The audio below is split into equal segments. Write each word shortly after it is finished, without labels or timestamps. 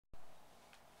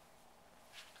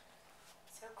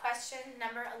Question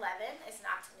number 11 is an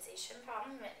optimization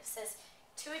problem. It says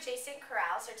 2 adjacent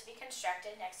corrals are to be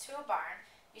constructed next to a barn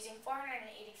using 480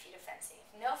 feet of fencing.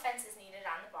 If no fence is needed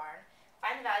on the barn,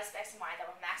 find the values of x and y that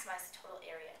will maximize the total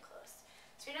area enclosed.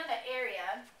 So we know that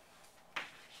area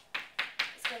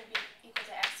is going to be equal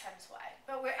to x times y,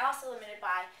 but we're also limited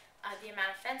by the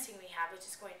amount of fencing we have, which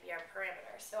is going to be our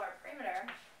perimeter. So our perimeter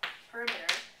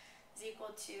is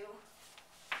equal to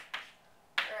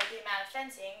the amount of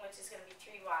fencing, which is going to be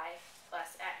 3y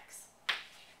plus x.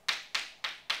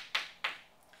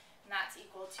 And that's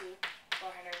equal to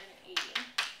 480.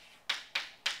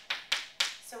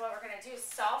 So what we're going to do is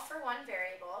solve for one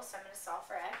variable. So I'm going to solve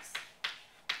for x.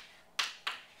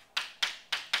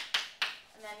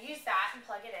 And then use that and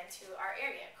plug it into our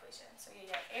area equation. So you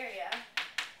get area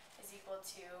is equal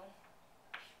to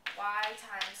y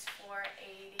times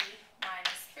 480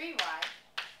 minus 3y.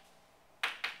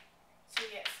 So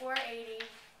we get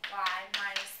 480y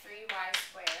minus 3y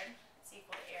squared is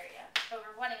equal to area. But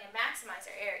we're wanting to maximize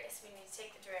our area, so we need to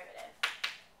take the derivative.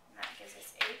 And that gives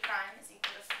us a prime is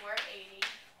equal to 480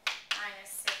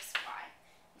 minus 6y.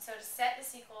 And so to set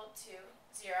this equal to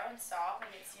 0 and solve,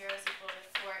 we get 0 is equal to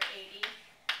 480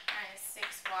 minus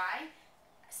 6y.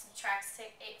 Subtract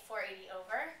 480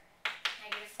 over.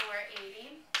 Negative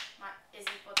 480 is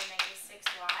equal to negative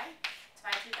 6y.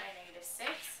 Divided by negative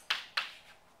 6.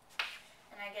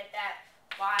 And I get that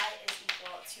y is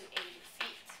equal to 80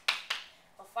 feet.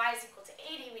 Well, if y is equal to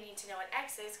 80, we need to know what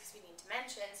x is because we need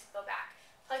dimensions. Go back,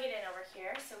 plug it in over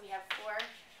here. So we have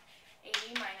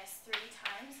 480 minus 3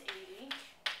 times 80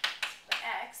 with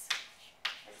x.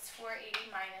 It's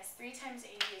 480 minus 3 times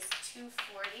 80 is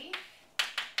 240.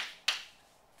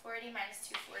 480 minus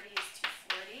 240 is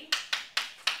 240.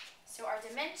 So our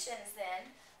dimensions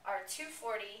then are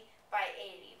 240 by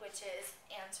 80, which is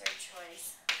answer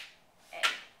choice